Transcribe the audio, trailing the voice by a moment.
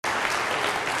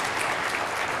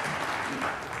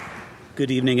Good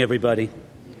evening, everybody.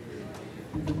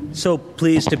 So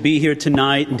pleased to be here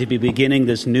tonight and to be beginning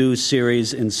this new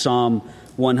series in Psalm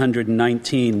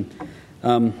 119.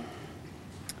 We're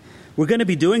going to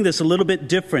be doing this a little bit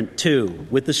different, too,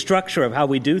 with the structure of how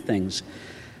we do things.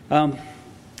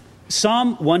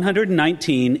 Psalm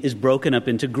 119 is broken up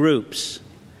into groups.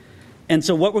 And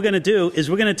so what we're going to do is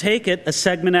we're going to take it a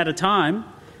segment at a time.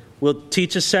 We'll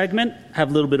teach a segment, have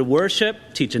a little bit of worship,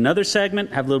 teach another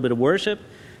segment, have a little bit of worship,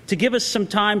 to give us some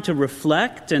time to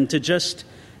reflect and to just,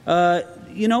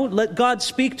 let God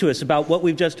speak to us about what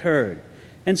we've just heard.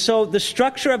 And so the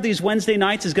structure of these Wednesday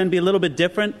nights is going to be a little bit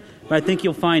different, but I think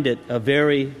you'll find it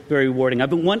very, very rewarding.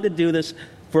 I've been wanting to do this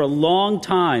for a long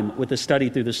time with the study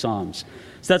through the Psalms.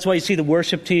 So that's why you see the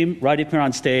worship team right up here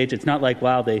on stage. It's not like,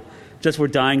 wow, they just were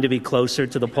dying to be closer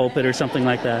to the pulpit or something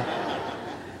like that.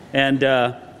 And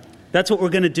that's what we're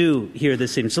going to do here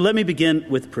this evening. So let me begin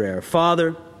with prayer.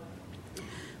 Father,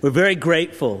 we're very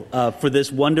grateful for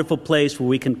this wonderful place where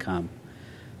we can come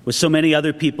with so many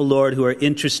other people, Lord, who are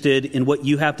interested in what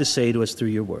you have to say to us through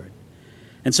your word.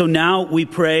 And so now we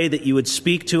pray that you would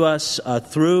speak to us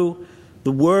through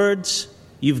the words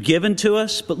you've given to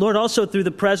us, but Lord, also through the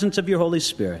presence of your Holy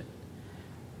Spirit.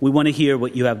 We want to hear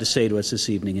what you have to say to us this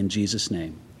evening. In Jesus'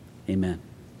 name, amen.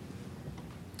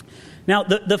 Now,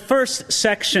 the first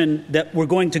section that we're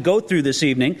going to go through this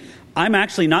evening, I'm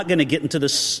actually not going to get into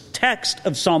the text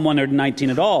of Psalm 119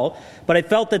 at all, but I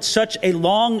felt that such a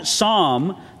long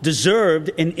psalm deserved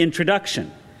an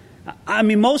introduction. I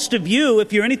mean, most of you,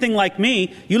 if you're anything like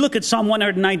me, you look at Psalm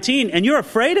 119 and you're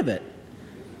afraid of it.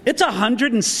 It's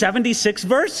 176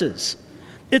 verses.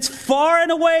 It's far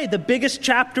and away the biggest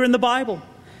chapter in the Bible.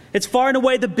 It's far and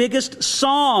away the biggest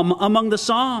psalm among the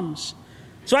psalms.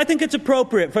 So I think it's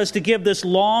appropriate for us to give this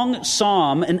long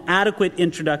psalm an adequate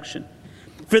introduction.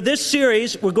 For this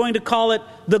series, we're going to call it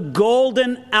the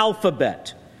Golden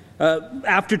Alphabet,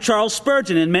 after Charles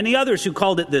Spurgeon and many others who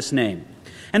called it this name.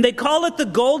 And they call it the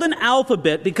Golden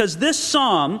Alphabet because this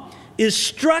psalm is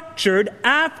structured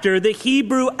after the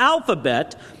Hebrew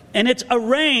alphabet, and it's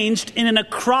arranged in an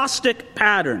acrostic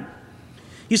pattern.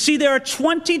 You see, there are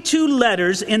 22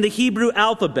 letters in the Hebrew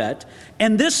alphabet,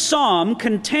 and this psalm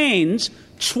contains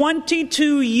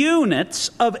 22 units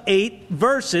of 8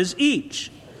 verses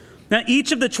each. Now,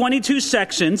 each of the 22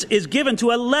 sections is given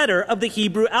to a letter of the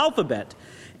Hebrew alphabet.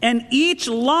 And each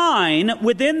line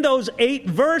within those 8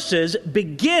 verses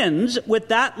begins with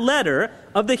that letter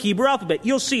of the Hebrew alphabet.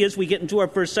 You'll see as we get into our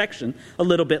first section a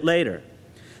little bit later.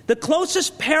 The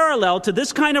closest parallel to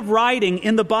this kind of writing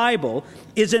in the Bible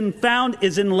is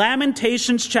in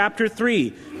Lamentations chapter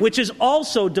 3, which is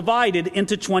also divided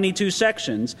into 22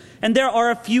 sections. And there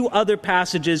are a few other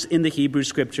passages in the Hebrew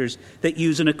Scriptures that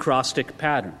use an acrostic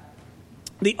pattern.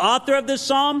 The author of this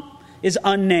psalm is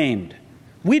unnamed.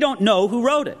 We don't know who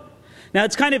wrote it. Now,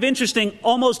 it's kind of interesting.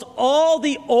 Almost all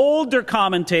the older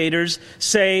commentators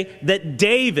say that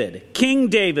David, King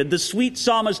David, the sweet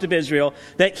psalmist of Israel,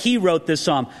 that he wrote this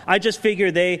psalm. I just figure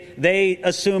they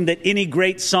assume that any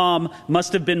great psalm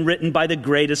must have been written by the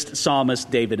greatest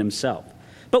psalmist, David himself.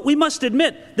 But we must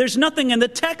admit, there's nothing in the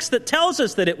text that tells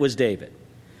us that it was David.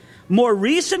 More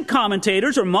recent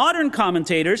commentators, or modern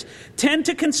commentators, tend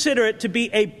to consider it to be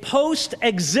a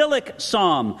post-exilic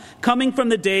psalm coming from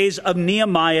the days of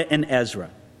Nehemiah and Ezra.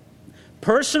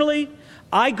 Personally,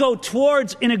 I go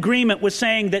towards an agreement with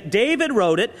saying that David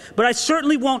wrote it, but I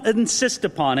certainly won't insist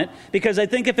upon it, because I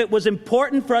think if it was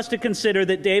important for us to consider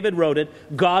that David wrote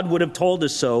it, God would have told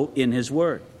us so in his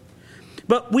word.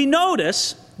 But we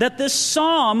notice that this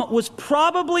psalm was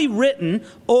probably written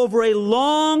over a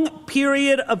long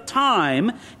period of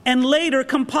time and later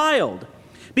compiled,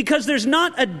 because there's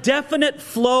not a definite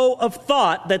flow of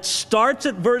thought that starts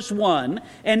at verse 1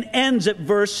 and ends at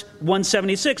verse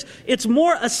 176. It's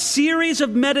more a series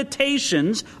of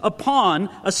meditations upon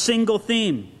a single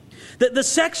theme. The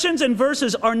sections and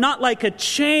verses are not like a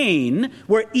chain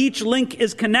where each link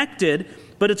is connected,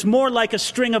 but it's more like a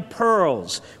string of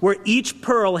pearls, where each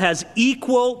pearl has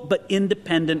equal but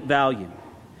independent value.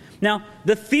 Now,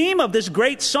 the theme of this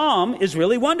great psalm is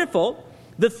really wonderful.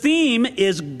 The theme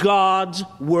is God's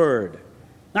Word.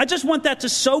 I just want that to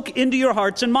soak into your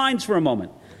hearts and minds for a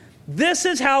moment. This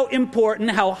is how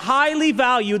important, how highly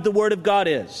valued the Word of God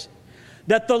is.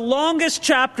 That the longest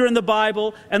chapter in the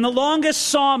Bible and the longest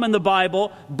psalm in the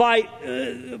Bible, by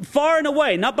far and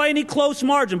away, not by any close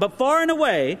margin, but far and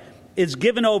away, is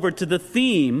given over to the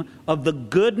theme of the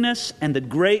goodness and the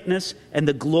greatness and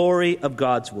the glory of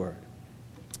God's Word.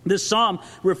 This psalm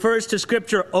refers to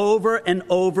Scripture over and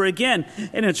over again,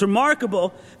 and it's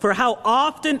remarkable for how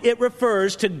often it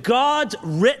refers to God's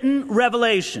written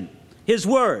revelation, His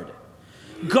Word.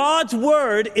 God's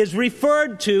word is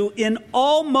referred to in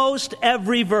almost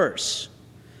every verse.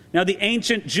 Now, the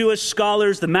ancient Jewish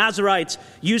scholars, the Masoretes,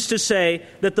 used to say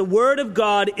that the word of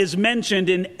God is mentioned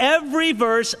in every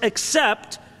verse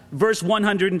except verse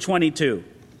 122.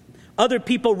 Other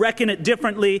people reckon it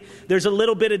differently. There's a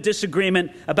little bit of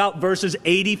disagreement about verses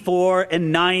 84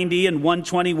 and 90 and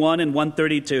 121 and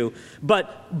 132.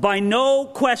 But by no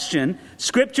question,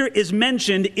 Scripture is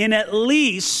mentioned in at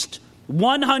least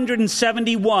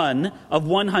 171 of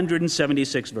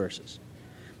 176 verses.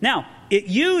 Now, it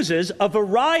uses a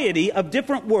variety of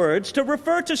different words to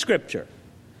refer to Scripture.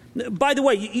 By the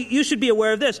way, you should be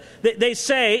aware of this. They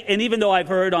say, and even though I've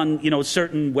heard on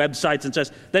certain websites and such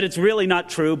that it's really not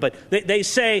true, but they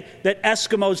say that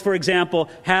Eskimos, for example,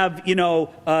 have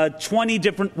 20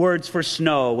 different words for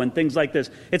snow and things like this.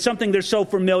 It's something they're so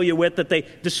familiar with that they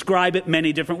describe it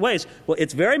many different ways. Well,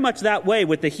 it's very much that way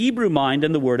with the Hebrew mind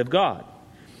and the Word of God.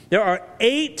 There are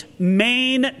 8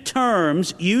 main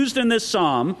terms used in this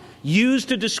psalm used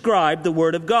to describe the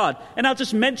Word of God. And I'll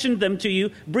just mention them to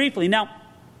you briefly. Now,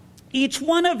 each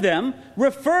one of them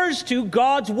refers to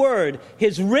God's Word,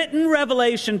 His written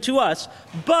revelation to us,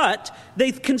 but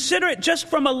they consider it just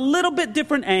from a little bit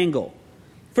different angle.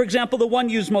 For example, the one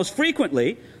used most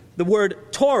frequently, the word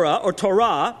Torah or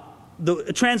Torah,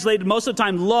 translated most of the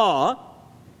time law,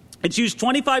 it's used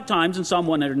 25 times in Psalm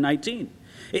 119.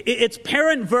 Its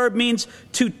parent verb means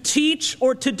to teach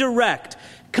or to direct.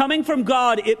 Coming from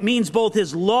God, it means both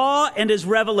His law and His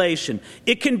revelation.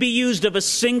 It can be used of a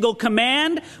single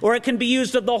command, or it can be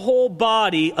used of the whole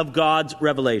body of God's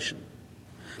revelation.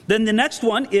 Then the next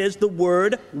one is the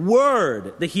word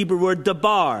word, the Hebrew word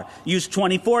dabar, used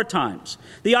 24 times.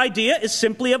 The idea is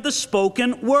simply of the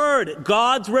spoken word,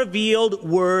 God's revealed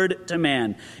word to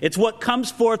man. It's what comes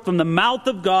forth from the mouth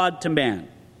of God to man.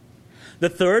 The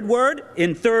third word,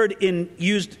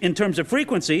 used in terms of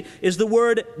frequency, is the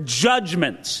word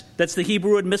judgments. That's the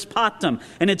Hebrew word mishpatim,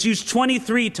 and it's used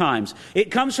 23 times.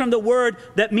 It comes from the word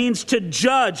that means to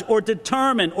judge or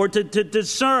determine or to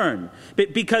discern,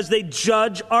 because they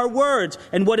judge our words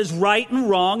and what is right and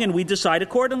wrong, and we decide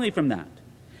accordingly from that.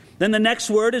 Then the next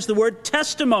word is the word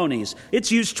testimonies.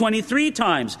 It's used 23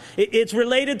 times. It's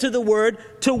related to the word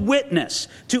to witness,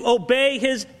 to obey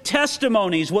His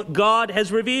testimonies, what God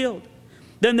has revealed.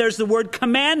 Then there's the word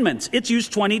commandments. It's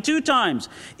used 22 times.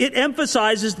 It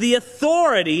emphasizes the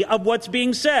authority of what's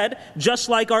being said, just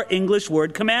like our English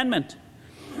word commandment.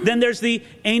 Then there's the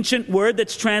ancient word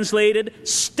that's translated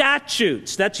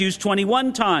statutes. That's used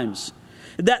 21 times.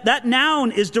 That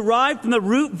noun is derived from the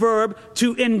root verb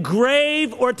to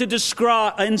engrave or to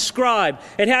inscribe.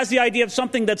 It has the idea of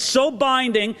something that's so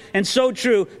binding and so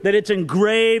true that it's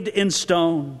engraved in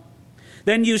stone.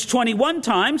 Then used 21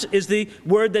 times is the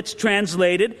word that's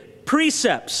translated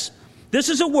precepts. This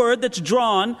is a word that's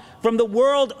drawn from the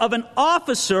world of an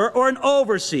officer or an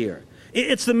overseer.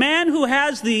 It's the man who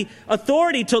has the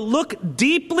authority to look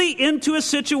deeply into a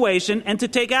situation and to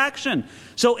take action.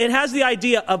 So it has the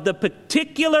idea of the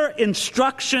particular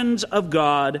instructions of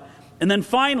God. And then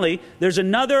finally, there's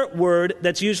another word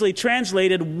that's usually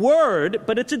translated word,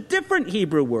 but it's a different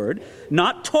Hebrew word,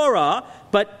 not Torah,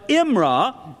 but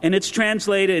imra, and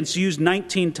it's used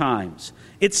 19 times.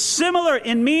 It's similar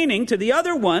in meaning to the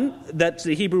other one, that's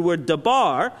the Hebrew word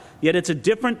dabar, yet it's a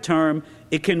different term.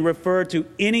 It can refer to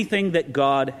anything that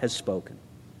God has spoken.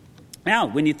 Now,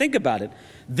 when you think about it,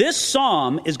 this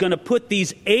psalm is going to put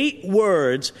these 8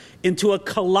 words into a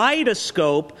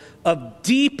kaleidoscope of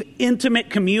deep,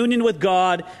 intimate communion with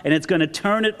God, and it's going to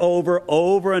turn it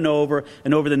over and over.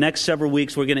 And over the next several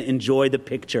weeks, we're going to enjoy the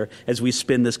picture as we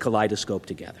spin this kaleidoscope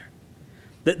together.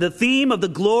 The theme of the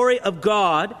glory of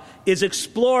God is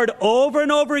explored over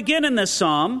and over again in this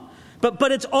psalm,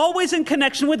 but it's always in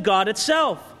connection with God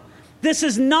itself. This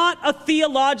is not a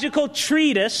theological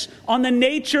treatise on the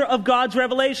nature of God's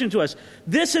revelation to us.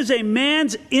 This is a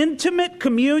man's intimate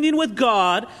communion with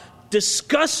God,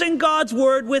 discussing God's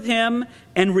word with Him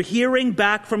and hearing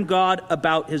back from God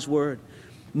about His word.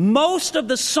 Most of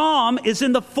the psalm is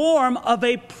in the form of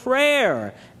a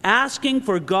prayer, asking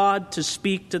for God to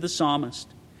speak to the psalmist.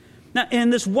 Now,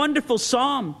 in this wonderful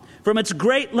psalm, from its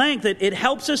great length, it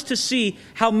helps us to see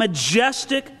how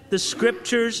majestic the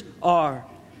Scriptures are.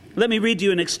 Let me read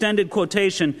you an extended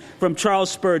quotation from Charles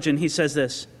Spurgeon. He says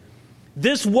this: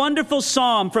 "This wonderful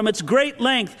psalm, from its great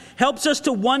length, helps us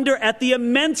to wonder at the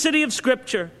immensity of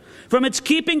Scripture. From its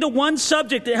keeping to one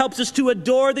subject, it helps us to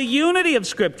adore the unity of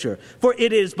Scripture, for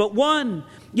it is but one.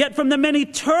 Yet from the many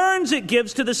turns it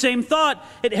gives to the same thought,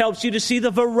 it helps you to see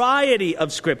the variety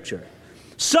of Scripture.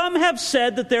 Some have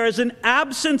said that there is an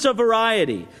absence of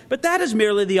variety, but that is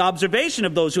merely the observation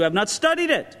of those who have not studied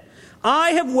it.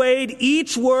 I have weighed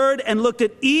each word and looked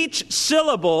at each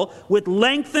syllable with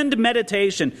lengthened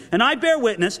meditation. And I bear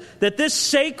witness that this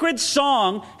sacred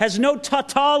song has no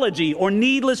tautology or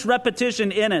needless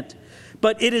repetition in it.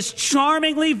 But it is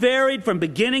charmingly varied from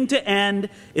beginning to end.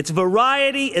 Its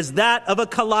variety is that of a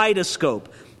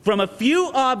kaleidoscope. From a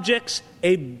few objects,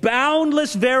 a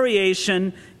boundless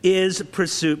variation is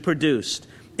produced.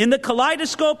 In the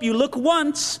kaleidoscope, you look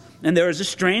once, and there is a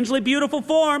strangely beautiful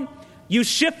form. You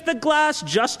shift the glass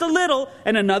just a little,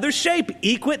 and another shape,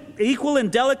 equal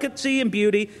in delicacy and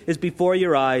beauty, is before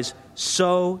your eyes.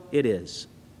 So it is.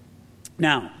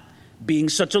 Now, being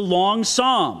such a long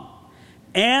psalm,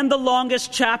 and the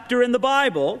longest chapter in the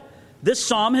Bible, this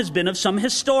psalm has been of some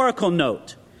historical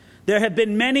note. There have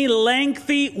been many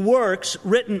lengthy works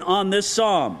written on this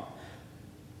psalm.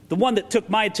 The one that took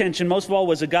my attention most of all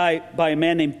was a guy by a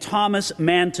man named Thomas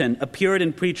Manton, a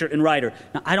Puritan preacher and writer.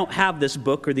 Now, I don't have this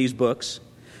book or these books,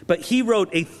 but he wrote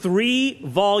a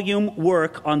 3-volume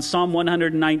work on Psalm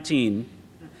 119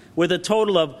 with a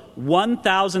total of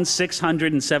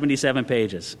 1,677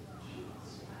 pages.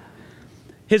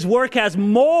 His work has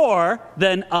more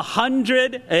than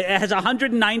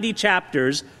 190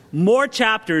 chapters, more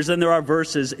chapters than there are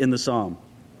verses in the psalm.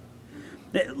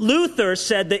 Luther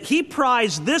said that he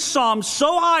prized this psalm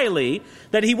so highly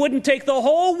that he wouldn't take the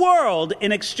whole world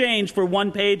in exchange for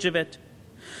one page of it.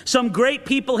 Some great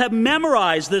people have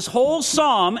memorized this whole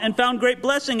psalm and found great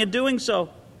blessing in doing so.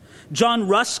 John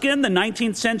Ruskin, the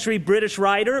 19th century British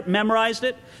writer, memorized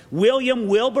it. William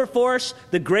Wilberforce,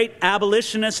 the great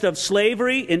abolitionist of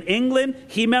slavery in England,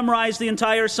 he memorized the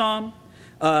entire psalm.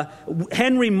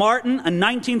 Henry Martyn, a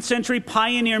 19th century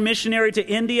pioneer missionary to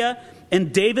India,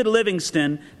 and David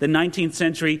Livingstone, the 19th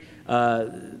century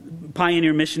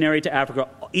pioneer missionary to Africa.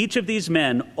 Each of these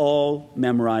men all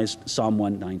memorized Psalm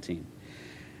 119.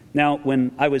 Now,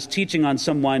 when I was teaching on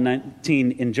Psalm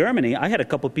 119 in Germany, I had a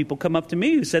couple people come up to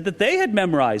me who said that they had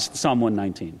memorized Psalm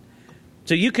 119.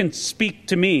 So you can speak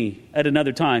to me at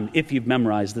another time if you've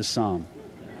memorized this psalm.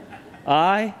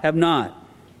 I have not.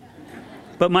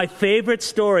 But my favorite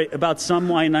story about Psalm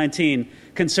 119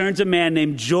 concerns a man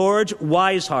named George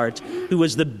Wishart, who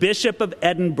was the Bishop of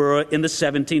Edinburgh in the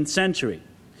 17th century.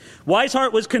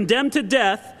 Wishart was condemned to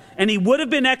death, and he would have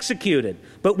been executed.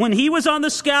 But when he was on the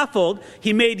scaffold,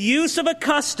 he made use of a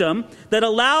custom that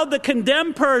allowed the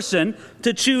condemned person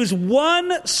to choose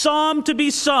one psalm to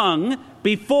be sung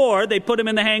before they put him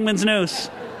in the hangman's noose.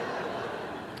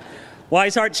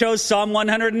 Wishart chose Psalm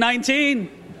 119.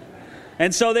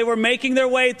 And so they were making their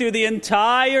way through the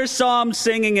entire psalm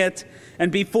singing it.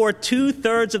 And before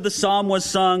 2/3 of the psalm was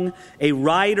sung, a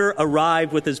rider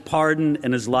arrived with his pardon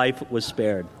and his life was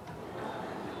spared.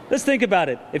 Let's think about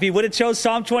it. If he would have chose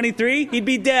Psalm 23, he'd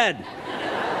be dead.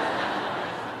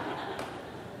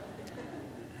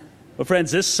 Well,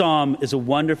 friends, this psalm is a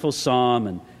wonderful psalm,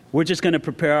 and we're just going to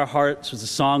prepare our hearts with a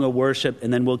song of worship,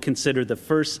 and then we'll consider the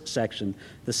first section,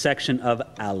 the section of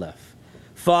Aleph.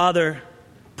 Father,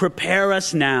 prepare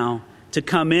us now to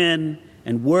come in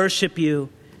and worship you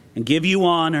and give you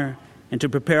honor and to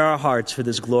prepare our hearts for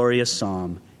this glorious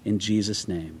psalm. In Jesus'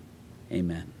 name,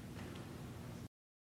 amen.